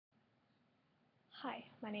Hi,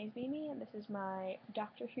 my name is Mimi, and this is my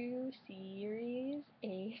Doctor Who Series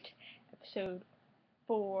 8, Episode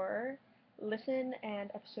 4, Listen,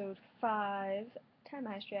 and Episode 5, Time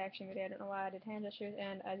Heist Reaction video. I don't know why I did hand gestures,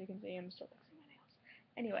 and as you can see, I'm still fixing my nails.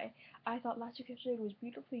 Anyway, I thought last week's episode was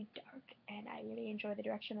beautifully dark, and I really enjoy the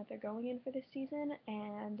direction that they're going in for this season,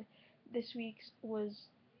 and this week's was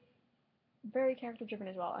very character driven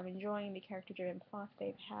as well. I'm enjoying the character driven plots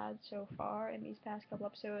they've had so far in these past couple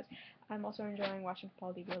episodes. I'm also enjoying watching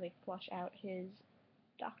Capaldi really flush out his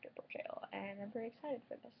doctor portrayal, and I'm very excited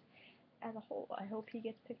for this as a whole. I hope he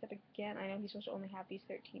gets picked up again. I know he's supposed to only have these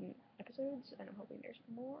 13 episodes, and I'm hoping there's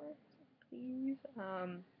more. Please.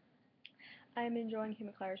 I'm enjoying him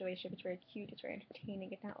and Clara's relationship. It's very cute. It's very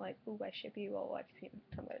entertaining. It's not like, ooh, I ship you. Well, I see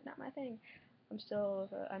Tumblr. Not my thing. I'm still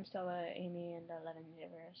Amy and 11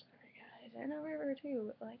 universe. Guys, and a River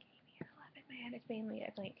too. Like Amy and 11, man. It's mainly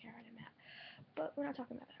Karen and Matt. But we're not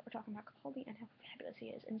talking about that. We're talking about Capaldi and how fabulous he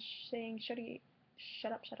is. And saying shut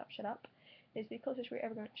up, shut up, shut up is the closest we're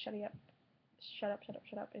ever going to shut up. Shut up, shut up,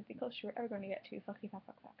 shut up is the closest we're ever going to get to fucky fuck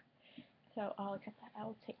fuck fuck. So I'll accept that. I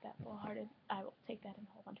will take that full-hearted. I will take that and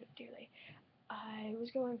hold on to it dearly. I was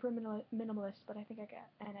going for minimalist, but I think I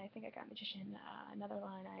got magician. Another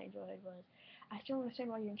line I enjoyed was, "I still don't understand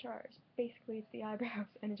why you're in charge." Basically, it's the eyebrows,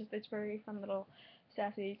 and it's very fun little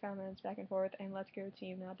sassy comments back and forth. And let's go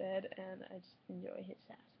team not dead, and I just enjoy his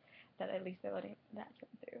sass. That at least they're letting that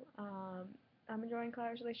come through. I'm enjoying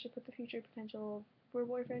Clara's relationship with the future potential. We're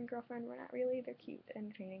boyfriend girlfriend. We're not really. They're cute and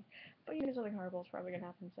entertaining, but you know something horrible is probably gonna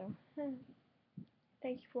happen. So,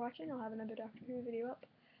 thank you for watching. I'll have another Doctor Who video up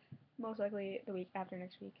most likely the week after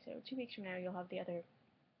next week. So 2 weeks from now, you'll have the other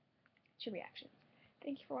two reactions.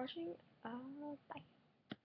 Thank you for watching. Bye.